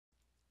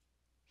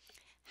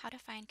How to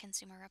find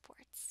consumer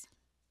reports.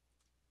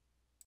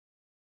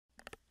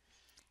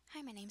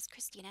 Hi, my name is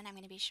Christina and I'm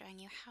going to be showing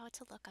you how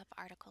to look up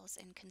articles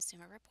in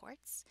consumer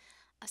reports,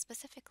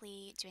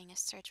 specifically doing a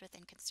search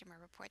within consumer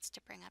reports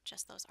to bring up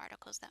just those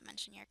articles that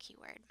mention your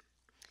keyword.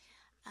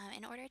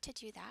 In order to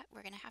do that,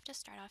 we're going to have to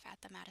start off at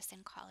the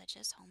Madison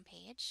College's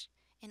homepage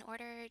in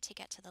order to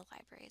get to the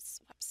library's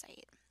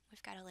website.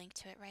 We've got a link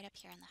to it right up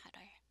here in the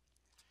header.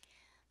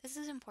 This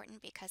is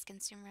important because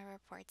Consumer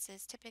Reports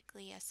is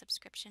typically a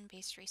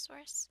subscription-based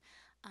resource.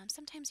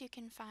 Sometimes you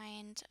can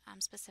find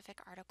specific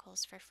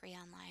articles for free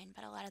online,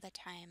 but a lot of the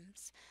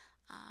times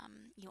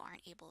you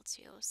aren't able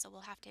to. So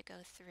we'll have to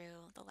go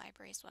through the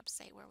library's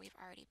website where we've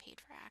already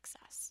paid for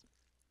access.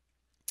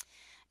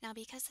 Now,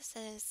 because this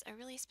is a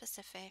really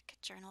specific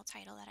journal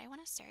title that I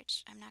want to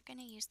search, I'm not going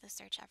to use the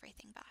Search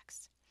Everything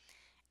box.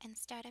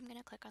 Instead, I'm going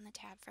to click on the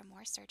tab for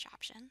more search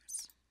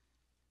options.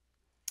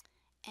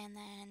 And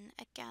then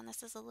again,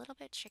 this is a little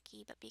bit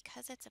tricky, but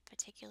because it's a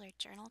particular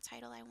journal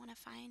title I want to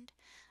find,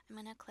 I'm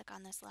going to click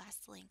on this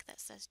last link that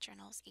says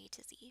Journals A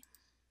to Z.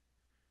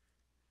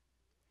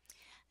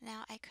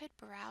 Now, I could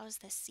browse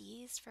the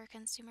C's for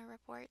consumer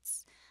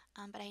reports,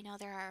 but I know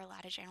there are a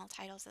lot of journal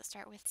titles that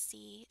start with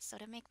C, so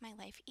to make my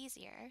life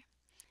easier,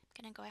 I'm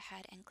going to go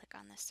ahead and click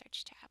on this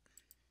search tab.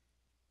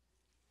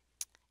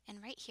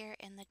 And right here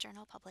in the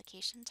journal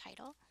publication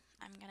title,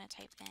 I'm going to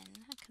type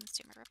in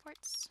consumer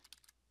reports.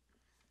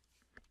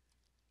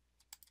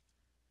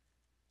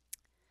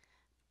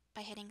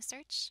 By hitting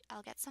search,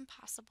 I'll get some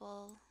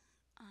possible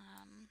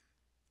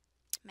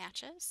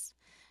matches.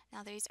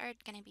 Now, these are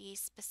going to be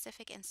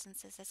specific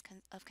instances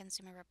of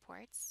consumer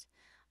reports.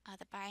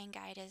 The buying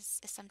guide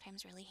is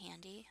sometimes really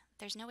handy.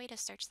 There's no way to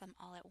search them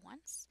all at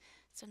once,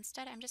 so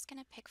instead I'm just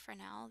going to pick for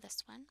now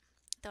this one,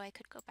 though I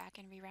could go back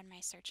and rerun my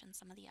search on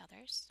some of the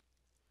others.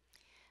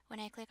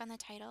 When I click on the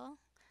title,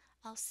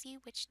 I'll see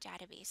which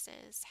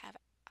databases have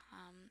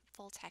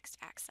full text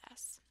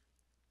access.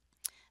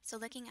 So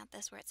looking at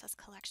this where it says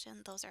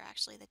collection, those are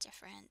actually the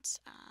different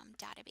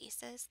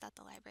databases that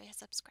the library has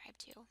subscribed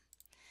to.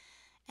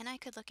 And I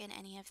could look in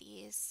any of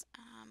these,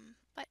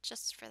 but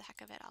just for the heck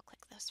of it, I'll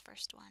click this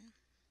first one.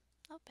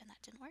 Oh, and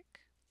that didn't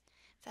work.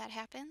 If that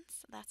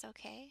happens, that's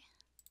okay.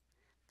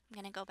 I'm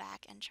going to go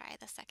back and try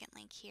the second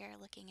link here,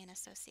 looking in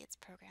Associates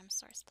Program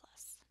Source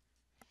Plus.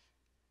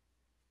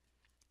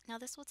 Now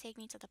this will take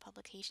me to the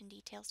publication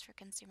details for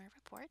consumer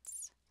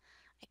reports.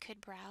 I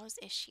could browse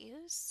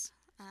issues.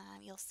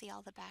 You'll see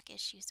all the back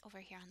issues over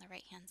here on the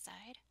right-hand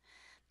side.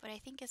 What I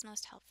think is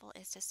most helpful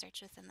is to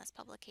search within this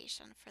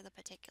publication for the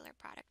particular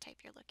product type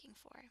you're looking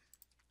for.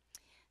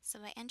 So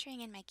by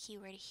entering in my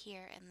keyword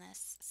here in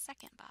this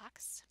second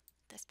box,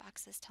 this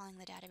box is telling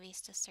the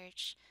database to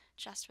search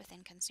just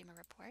within consumer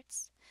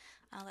reports.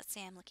 Let's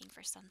say I'm looking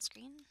for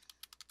sunscreen.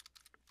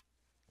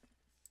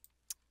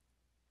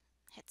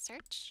 Hit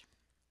search.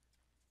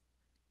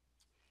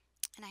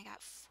 And I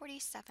got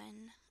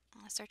 47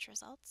 search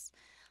results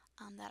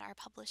that are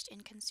published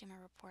in consumer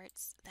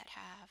reports that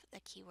have the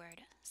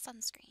keyword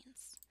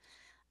sunscreens.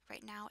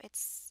 Right now,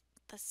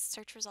 the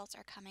search results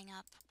are coming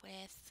up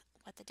with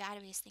what the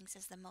database thinks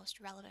is the most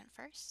relevant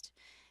first.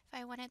 If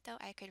I wanted, though,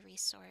 I could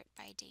resort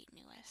by date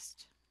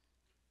newest.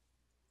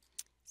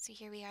 So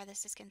here we are.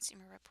 This is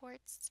Consumer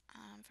Reports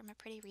from a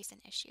pretty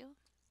recent issue.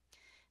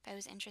 If I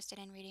was interested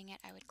in reading it,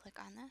 I would click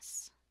on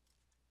this.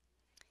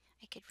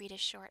 I could read a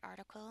short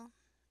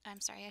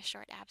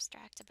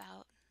abstract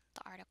about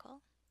the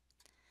article.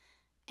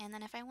 And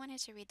then if I wanted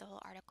to read the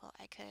whole article,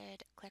 I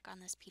could click on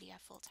this PDF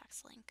full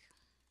text link.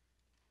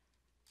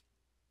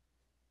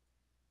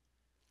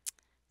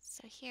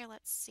 So here,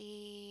 let's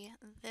see,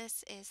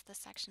 this is the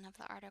section of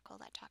the article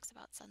that talks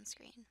about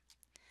sunscreen.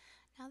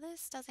 Now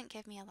this doesn't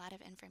give me a lot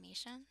of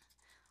information,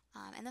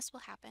 and this will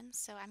happen,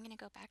 so I'm going to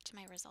go back to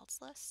my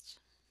results list,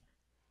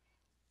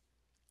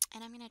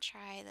 and I'm going to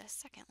try the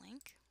second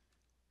link.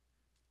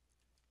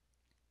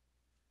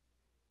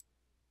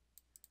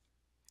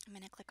 I'm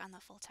going to click on the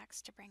full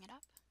text to bring it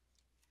up.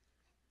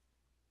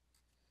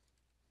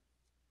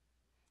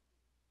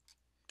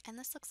 And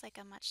this looks like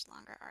a much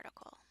longer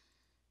article,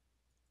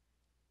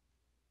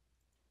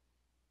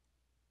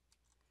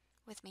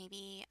 with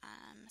maybe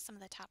some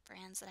of the top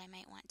brands that I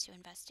might want to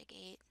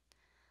investigate,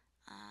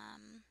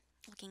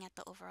 looking at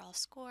the overall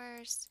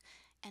scores,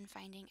 and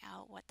finding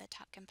out what the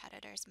top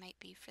competitors might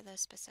be for the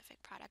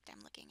specific product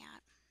I'm looking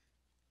at.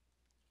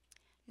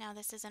 Now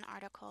this is an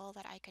article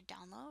that I could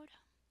download.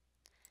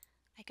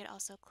 I could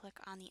also click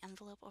on the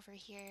envelope over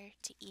here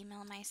to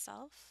email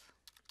myself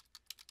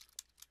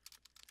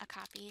a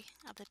copy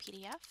of the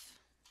PDF.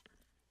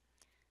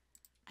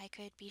 I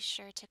could be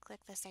sure to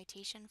click the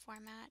citation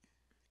format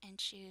and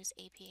choose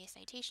APA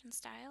citation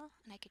style,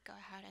 and I could go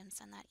ahead and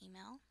send that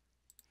email.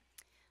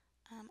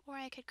 Or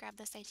I could grab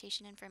the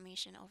citation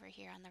information over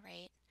here on the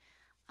right,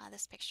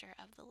 this picture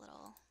of the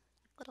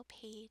little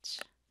page,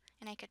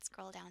 and I could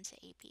scroll down to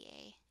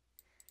APA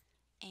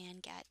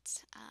and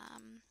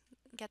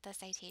get the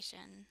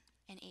citation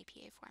in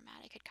APA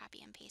format. I could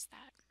copy and paste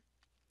that.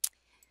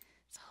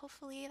 So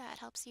hopefully that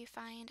helps you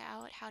find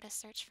out how to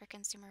search for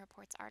Consumer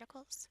Reports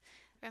articles.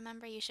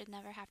 Remember, you should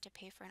never have to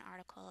pay for an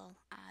article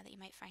that you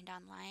might find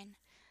online.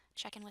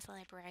 Check in with a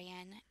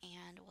librarian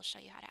and we'll show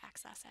you how to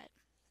access it.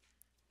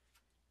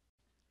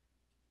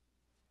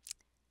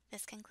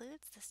 This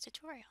concludes this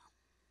tutorial.